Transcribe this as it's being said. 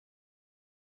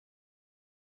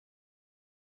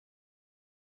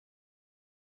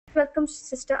welcome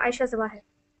Sister Ayeesha Zawahir.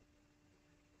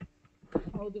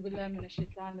 A'udhu billahi minash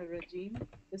shaitanir rajim.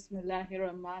 Bismillahir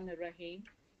rahmanir rahim.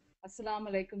 Assalamu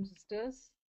alaikum,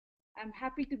 sisters. I'm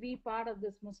happy to be part of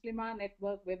this Muslimah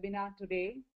network webinar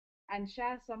today and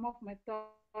share some of my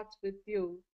thoughts with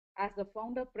you as the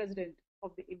founder president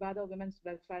of the Ibadah Women's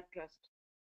Welfare Trust.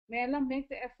 May Allah make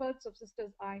the efforts of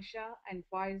sisters Ayeesha and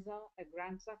Faiza a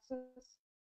grand success.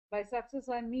 By success,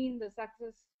 I mean the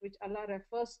success which Allah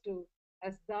refers to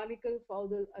as Dalikal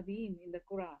Fawdul Adeen in the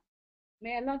Quran.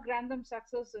 May Allah grant them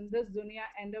success in this dunya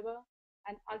endeavor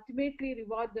and ultimately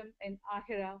reward them in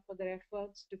Akhirah for their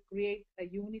efforts to create a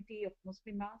unity of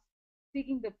Muslimas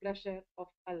seeking the pleasure of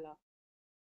Allah.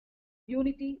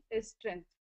 Unity is strength.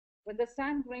 When the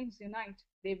sand grains unite,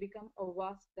 they become a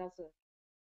vast desert.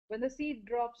 When the seed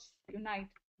drops unite,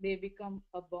 they become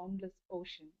a boundless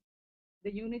ocean.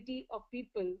 The unity of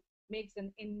people makes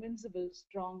an invincible,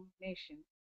 strong nation.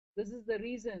 This is the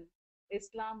reason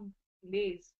Islam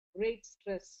lays great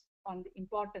stress on the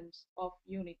importance of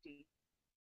unity.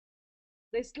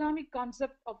 The Islamic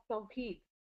concept of Tawheed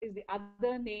is the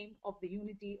other name of the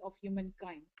unity of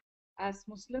humankind. As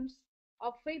Muslims,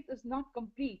 our faith is not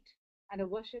complete and our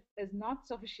worship is not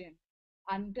sufficient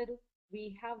until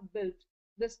we have built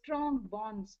the strong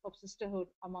bonds of sisterhood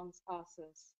amongst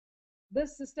ourselves.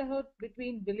 This sisterhood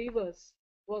between believers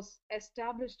was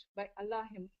established by Allah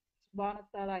subhanahu wa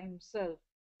ta'ala himself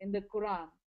in the Quran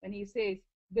when he says,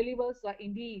 believers are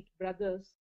indeed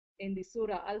brothers in the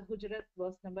Surah Al-Hujurat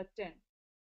verse number 10.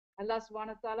 Allah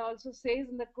subhanahu wa ta'ala also says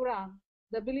in the Quran,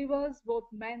 the believers, both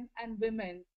men and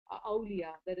women, are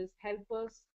awliya, that is,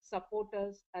 helpers,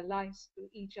 supporters, allies to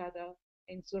each other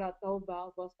in Surah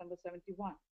Tawbah verse number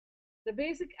 71. The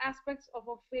basic aspects of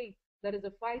our faith, that is,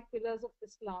 the five pillars of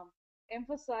Islam,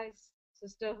 emphasize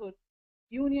sisterhood,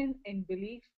 union in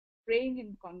belief, praying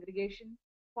in congregation,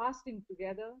 fasting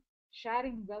together,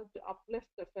 sharing wealth to uplift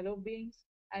the fellow beings,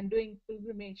 and doing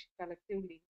pilgrimage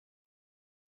collectively.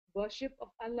 Worship of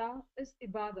Allah is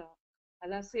ibadah.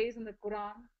 Allah says in the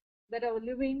Quran that our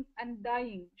living and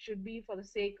dying should be for the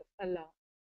sake of Allah.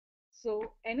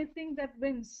 So anything that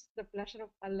wins the pleasure of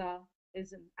Allah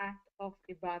is an act of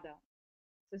ibadah.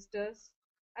 Sisters,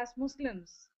 as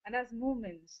Muslims and as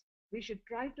movements, we should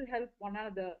try to help one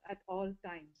another at all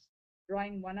times,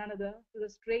 drawing one another to the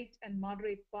straight and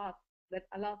moderate path that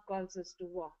Allah calls us to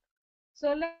walk.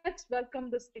 So let's welcome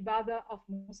this Ibadah of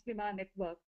Muslimah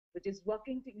network, which is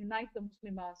working to unite the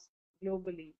Muslimas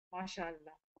globally,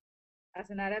 mashallah. As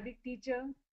an Arabic teacher,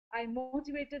 I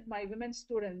motivated my women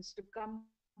students to come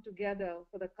together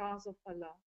for the cause of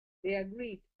Allah. They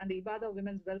agreed, and the Ibadah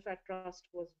Women's Welfare Trust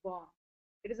was born.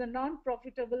 It is a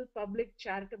non-profitable public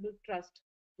charitable trust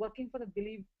working for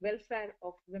the welfare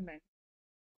of women.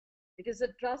 It is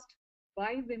a trust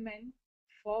by women,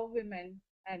 for women,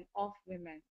 and of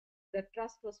women. The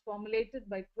trust was formulated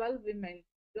by 12 women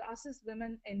to assist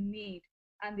women in need,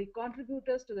 and the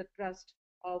contributors to the trust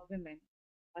are women.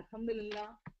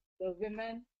 Alhamdulillah, the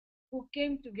women who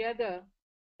came together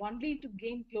only to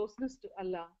gain closeness to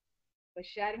Allah by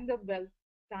sharing their wealth,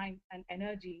 time, and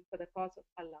energy for the cause of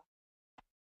Allah.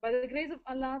 By the grace of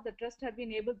Allah, the trust had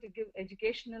been able to give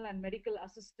educational and medical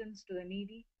assistance to the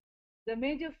needy. The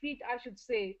major feat, I should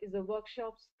say, is the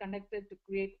workshops conducted to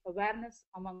create awareness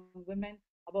among women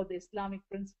about the Islamic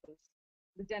principles.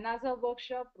 The Janaza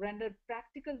workshop rendered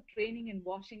practical training in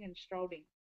washing and shrouding.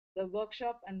 The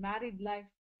workshop and married life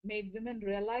made women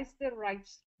realize their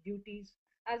rights, duties,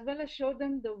 as well as show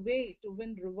them the way to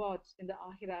win rewards in the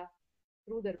Akhirah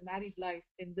through their married life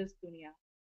in this dunya.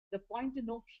 The point to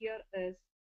note here is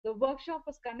the workshop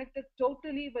was conducted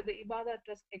totally by the Ibadah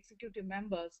Trust executive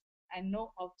members and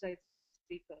no outside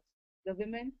speakers. The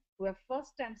women who were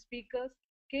first-time speakers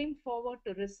came forward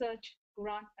to research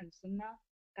Quran and Sunnah,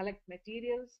 collect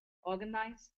materials,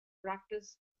 organize,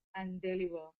 practice, and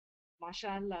deliver.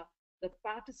 MashaAllah, the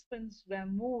participants were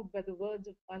moved by the words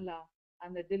of Allah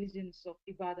and the diligence of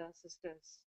Ibadah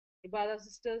sisters. Ibadah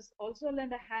sisters also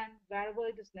lend a hand wherever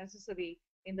it is necessary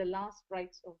in the last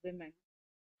rites of women.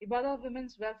 Ibadah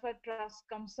Women's Welfare Trust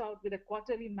comes out with a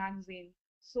quarterly magazine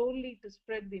solely to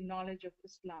spread the knowledge of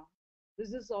Islam.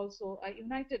 This is also a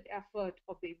united effort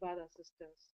of the Ibadah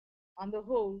sisters. On the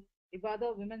whole,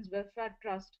 Ibadah Women's Welfare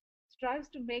Trust strives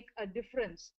to make a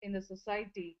difference in the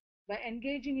society by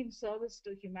engaging in service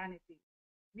to humanity.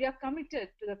 We are committed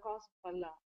to the cause of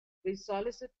Allah. We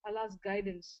solicit Allah's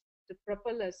guidance to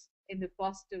propel us in the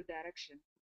positive direction.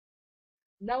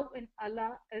 Love in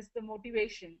Allah is the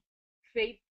motivation.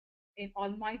 Faith in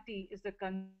Almighty is the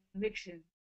conviction.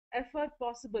 Effort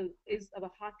possible is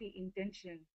our hearty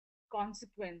intention.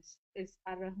 Consequence is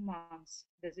Ar-Rahman's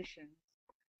decision.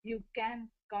 You can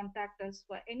contact us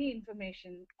for any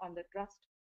information on the trust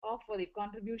or for the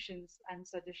contributions and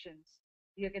suggestions.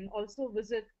 You can also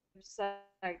visit the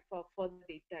website for further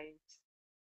details.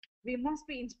 We must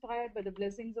be inspired by the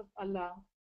blessings of Allah,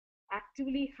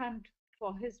 actively hunt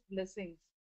for His blessings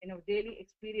in our daily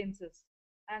experiences,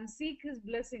 and seek His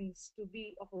blessings to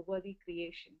be of a worthy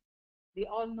creation. The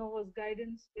All Knower's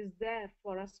guidance is there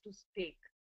for us to take.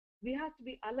 We have to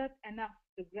be alert enough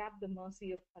to grab the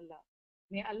mercy of Allah.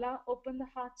 May Allah open the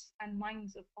hearts and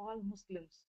minds of all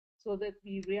Muslims so that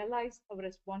we realize our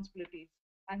responsibilities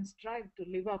and strive to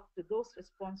live up to those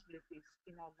responsibilities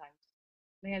in our lives.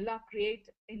 May Allah create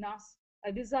in us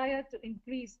a desire to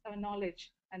increase our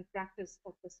knowledge and practice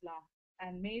of Islam,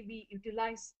 and may we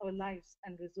utilize our lives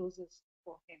and resources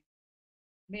for Him.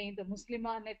 May the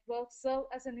Muslimah network serve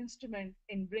as an instrument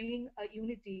in bringing a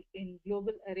unity in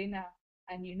global arena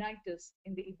and unite us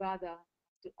in the ibadah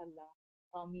to Allah.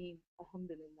 Ameen.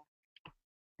 Alhamdulillah.